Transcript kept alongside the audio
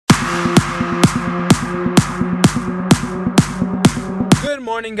Good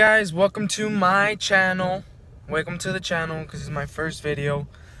morning, guys. Welcome to my channel. Welcome to the channel because it's my first video.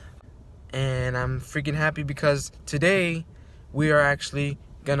 And I'm freaking happy because today we are actually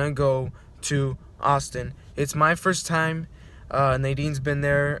gonna go to Austin. It's my first time. Nadine's been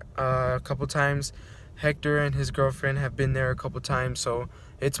there a couple times. Hector and his girlfriend have been there a couple times. So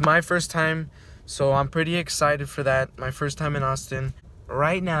it's my first time. So I'm pretty excited for that. My first time in Austin.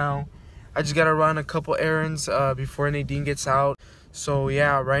 Right now, I just gotta run a couple errands before Nadine gets out. So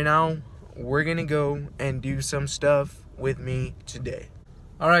yeah, right now we're gonna go and do some stuff with me today.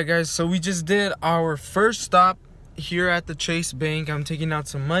 Alright guys, so we just did our first stop here at the Chase Bank. I'm taking out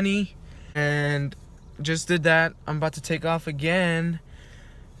some money and just did that. I'm about to take off again,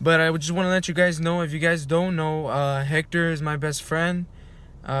 but I just want to let you guys know, if you guys don't know, Hector is my best friend,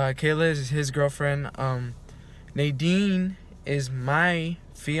 Kayla is his girlfriend, Nadine is my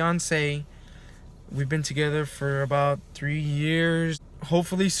fiance. We've been together for about 3 years.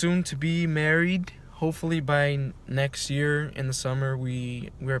 Hopefully soon to be married. Hopefully by next year in the summer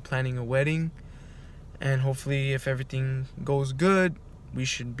we're planning a wedding. And hopefully if everything goes good, we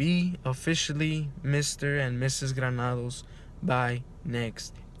should be officially Mr. and Mrs. Granados by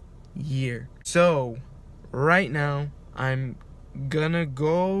next year. So right now I'm gonna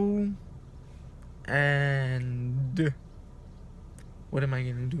go and what am I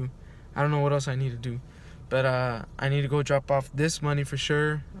gonna do? I don't know what else I need to do, but I need to go drop off this money for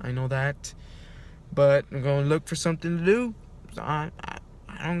sure. I know that, but I'm gonna look for something to do. So I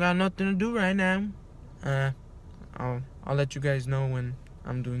don't got nothing to do right now. I'll let you guys know when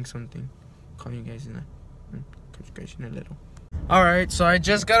I'm doing something. Call you guys in a little. All right, so I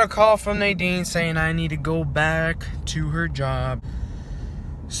just got a call from Nadine saying I need to go back to her job.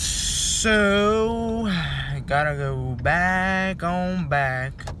 So I gotta go back on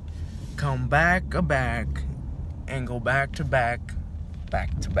back. Come back and go back to back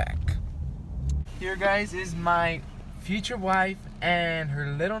to back. Here guys is my future wife and her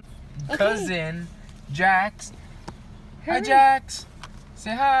little cousin Jax. Hi Jax.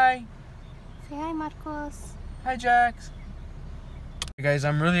 Say hi. Say hi Marcos. Hi Jax. Hey guys,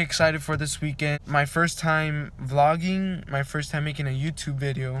 I'm really excited for this weekend. My first time vlogging, my first time making a YouTube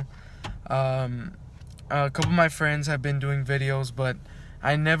video. A couple of my friends have been doing videos, but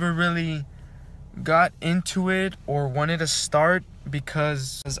I never really got into it or wanted to start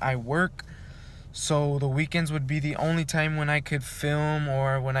because I work. So the weekends would be the only time when I could film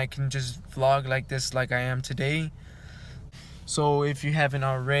or when I can just vlog like this, like I am today. So if you haven't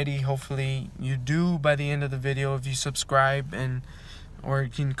already, hopefully you do by the end of the video. If you subscribe or you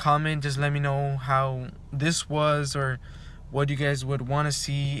can comment, just let me know how this was or what you guys would want to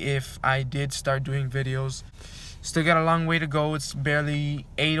see if I did start doing videos. Still got a long way to go. It's barely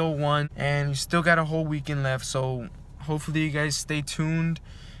 8:01 and we still got a whole weekend left. So hopefully you guys stay tuned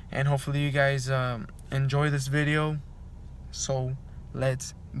and hopefully you guys enjoy this video. So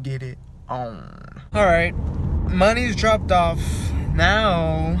let's get it on. Alright, money's dropped off.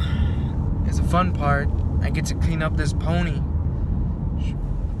 Now is the fun part. I get to clean up this pony.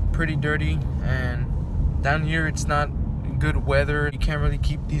 Pretty dirty, and down here it's not good weather. You can't really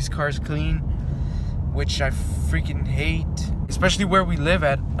keep these cars clean, which I freaking hate, especially where we live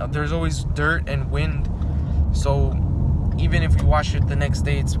at. There's always dirt and wind, so even if we wash it the next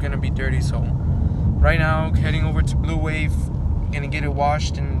day, it's gonna be dirty. So right now, heading over to Blue Wave, gonna get it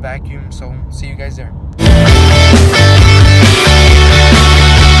washed and vacuumed. So see you guys there.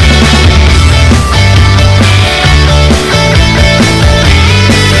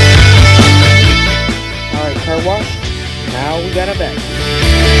 Alright, car washed. Now we got a vacuum.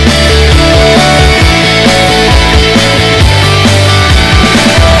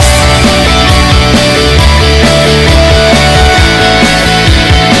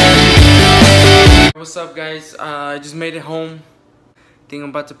 What's up guys, I just made it home. I think I'm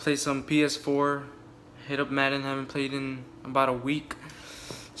about to play some PS4. Hit up Madden, haven't played in about a week.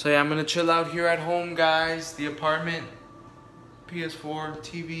 So yeah, I'm gonna chill out here at home guys. The apartment, PS4,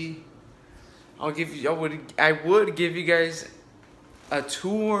 TV. I would give you guys a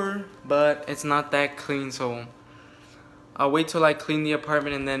tour, but it's not that clean, so I'll wait till I clean the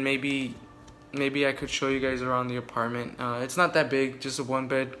apartment and then maybe I could show you guys around the apartment. It's not that big, just a one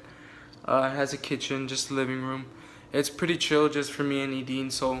bed. It has a kitchen, just a living room. It's pretty chill just for me and Nadine,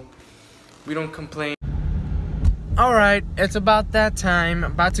 so we don't complain. Alright, it's about that time.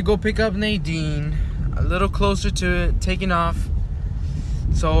 I'm about to go pick up Nadine. A little closer to taking off.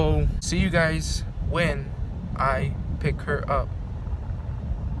 So, see you guys when I pick her up.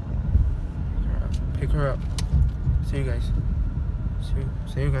 Pick her up. See you guys.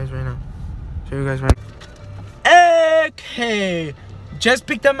 See you guys right now. See you guys right now. Okay. just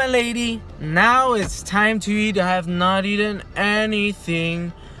picked up my lady. Now it's time to eat. I have not eaten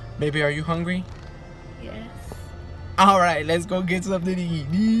anything. Baby, are you hungry? Yes. Alright, let's go get something to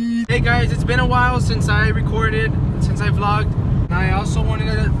eat. Hey guys, it's been a while since I recorded, since I vlogged. And I also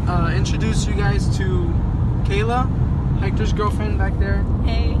wanted to introduce you guys to Kayla, Hector's girlfriend back there.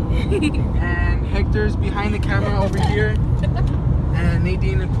 Hey. And Hector's behind the camera over here. And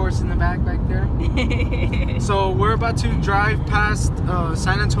Nadine, of course, in the back there. So we're about to drive past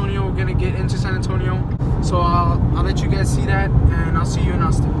San Antonio. We're gonna get into San Antonio. So I'll let you guys see that, and I'll see you in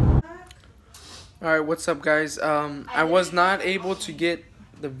Austin. Alright, what's up guys? I was not able to get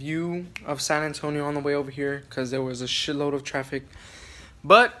the view of San Antonio on the way over here because there was a shitload of traffic.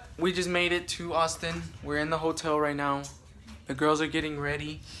 But we just made it to Austin. We're in the hotel right now. The girls are getting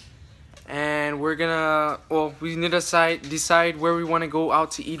ready. And we're gonna, well, we need to decide where we want to go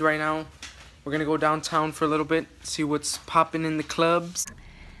out to eat right now. We're gonna go downtown for a little bit, see what's popping in the clubs.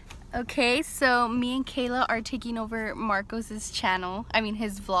 Okay, so me and Kayla are taking over Marcos's channel. I mean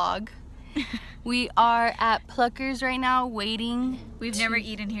his vlog. We are at Pluckers right now waiting. We've never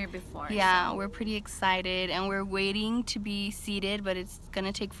eaten here before. Yeah, so we're pretty excited and we're waiting to be seated, but it's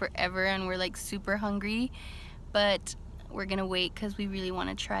gonna take forever and we're like super hungry. But we're gonna wait because we really want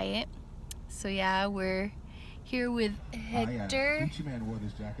to try it. So yeah, we're here with Hector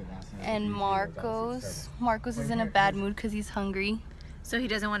and Marcos. Marcos is in a bad mood because he's hungry. So he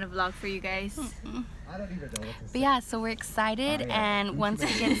doesn't want to vlog for you guys. But yeah, so we're excited, and once we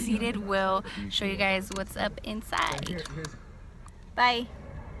get seated, we'll show you guys what's up inside. Bye.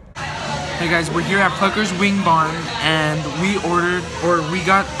 Hey guys, we're here at Pluckers Wing Barn, and we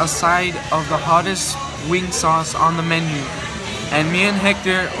got a side of the hottest wing sauce on the menu. And me and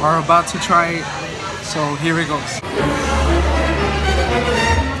Hector are about to try it, so here it goes.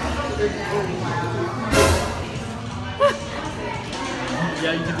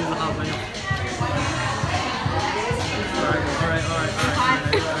 Yeah, you can do the hot mayo. Alright.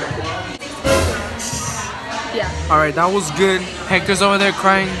 Yeah. Alright, that was good. Hector's over there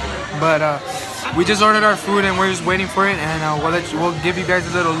crying, but we just ordered our food and we're just waiting for it, and we'll give you guys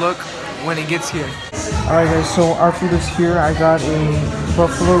a little look when it gets here. Alright guys, so our food is here. I got a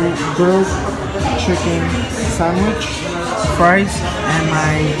buffalo grilled chicken sandwich, fries, and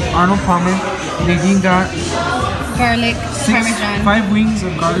my Arnold Palmer. Nadine got Garlic Parmesan. 5 wings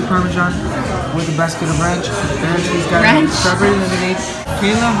of garlic Parmesan with a basket of ranch. And she's got strawberry lemonade.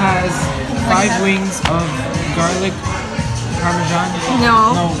 Kayla has 5 wings of garlic Parmesan.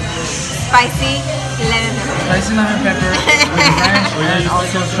 No. Spicy lemon pepper. Spicy lemon pepper with ranch and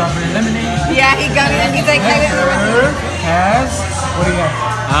also strawberry lemonade. Yeah, he got it and he's like, Hector has, what do you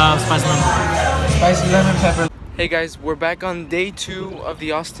have? Spicy lemon. Spicy lemon pepper. Hey guys, we're back on day 2 of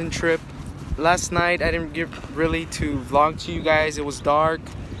the Austin trip. Last night I didn't get really to vlog to you guys. It was dark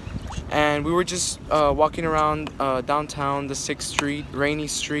and we were just walking around downtown, the 6th Street, rainy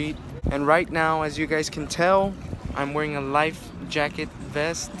street. And right now, as you guys can tell, I'm wearing a life jacket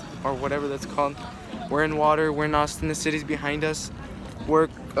vest or whatever that's called. We're in water, we're in Austin, the city's behind us. Right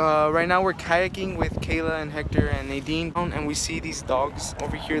now we're kayaking with Kayla and Hector and Nadine, and we see these dogs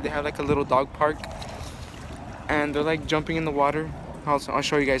over here. They have like a little dog park and they're like jumping in the water. I'll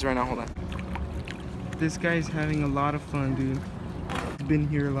show you guys right now, hold on. This guy's having a lot of fun, dude. He's been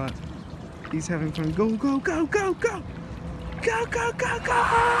here a lot. He's having fun. Go, go, go, go, go! Go, go, go, go!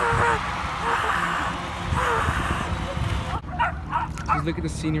 Just look at the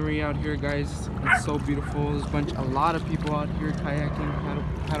scenery out here, guys. It's so beautiful. There's a lot of people out here kayaking,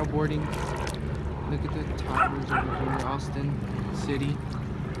 paddleboarding. Look at the towers over here, Austin City.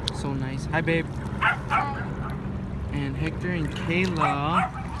 So nice. Hi, babe. And Hector and Kayla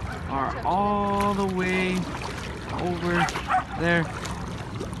are all the way over there.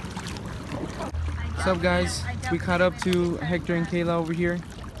 What's up, guys? We caught up to Hector and Kayla over here.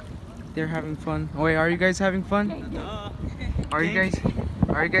 They're having fun. Oh wait, are you guys having fun? Are you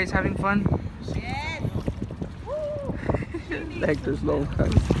guys having fun? Yes. Hector's low. Okay,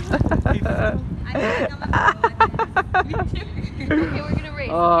 we're gonna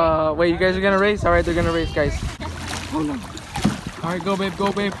race. Wait, you guys are gonna race? Alright, they're gonna race, guys. Oh no. Alright, go babe,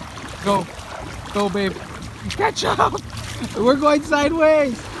 go babe. Go. Go babe. Catch up! We're going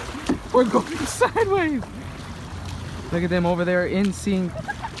sideways! We're going sideways! Look at them over there in sync.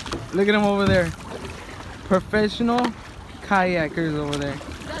 Look at them over there. Professional kayakers over there.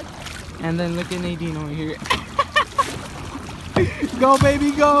 And then look at Nadine over here. Go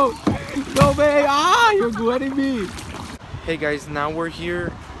baby, go! Go babe! Ah, you're wetting me! Hey guys, now we're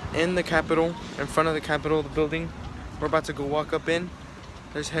here in the Capitol, in front of the Capitol, the building. We're about to go walk up in.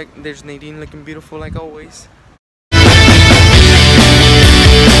 There's Nadine looking beautiful like always.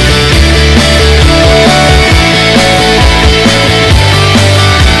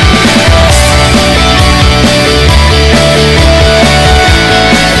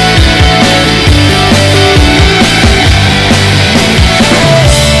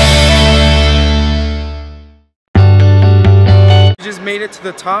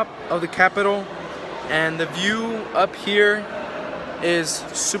 the top of the Capitol, and the view up here is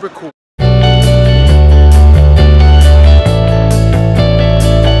super cool.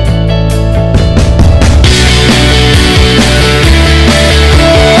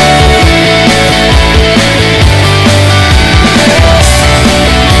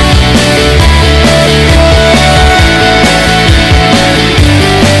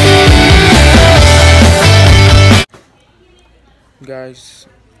 Guys,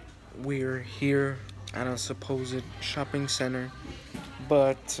 we're here at a supposed shopping center,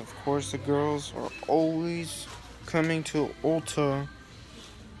 but of course the girls are always coming to Ulta.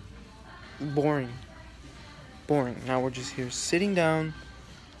 Boring. Now we're just here sitting down,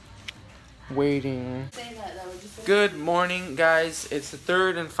 waiting. Good morning, guys. It's the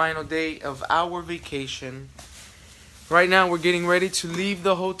third and final day of our vacation. Right now we're getting ready to leave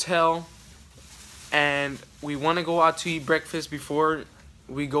the hotel, and we want to go out to eat breakfast before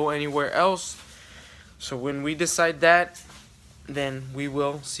we go anywhere else. So when we decide that, then we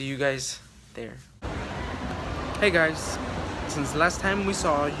will see you guys there. Hey guys, since last time we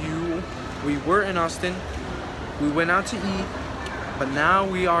saw you, we were in Austin. We went out to eat, but now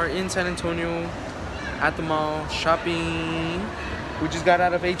we are in San Antonio at the mall shopping. We just got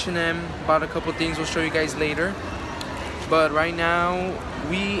out of H&M, bought a couple things we'll show you guys later. But right now,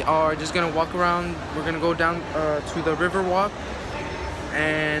 we are just gonna walk around. We're gonna go down to the river walk,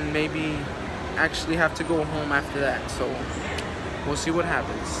 and maybe actually have to go home after that. So we'll see what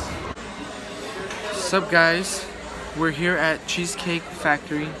happens. What's up, guys? We're here at Cheesecake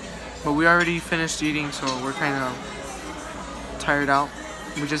Factory, but we already finished eating, so we're kind of tired out.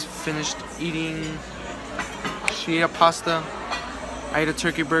 We just finished eating. She ate a pasta. I ate a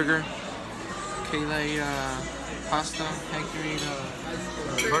turkey burger. Kayla ate pasta. Hector ate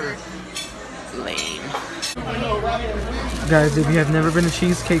a burger. Lame. Guys, if you have never been to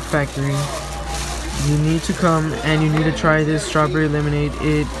Cheesecake Factory, you need to come and you need to try this strawberry lemonade.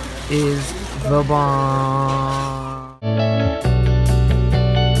 It is the bomb.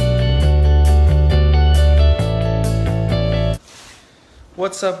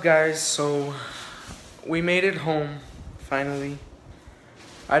 What's up, guys? So we made it home finally.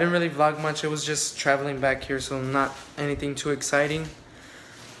 I didn't really vlog much. It was just traveling back here, so not anything too exciting.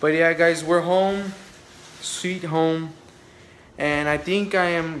 But yeah, guys, we're home, sweet home, and I think I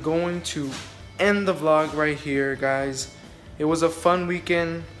am going to end the vlog right here, guys. It was a fun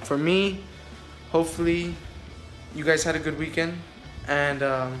weekend for me. Hopefully you guys had a good weekend, and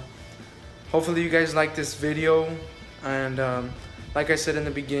hopefully you guys like this video. And like I said in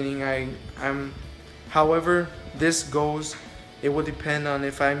the beginning, I'm however this goes, it will depend on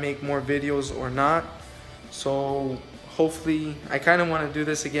if I make more videos or not. So hopefully, I kind of want to do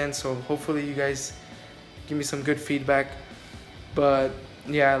this again, so hopefully you guys give me some good feedback. But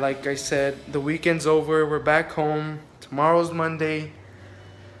yeah, like I said, the weekend's over. We're back home. Tomorrow's Monday.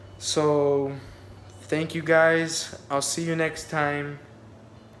 So thank you, guys. I'll see you next time.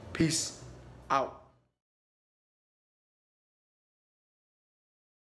 Peace out.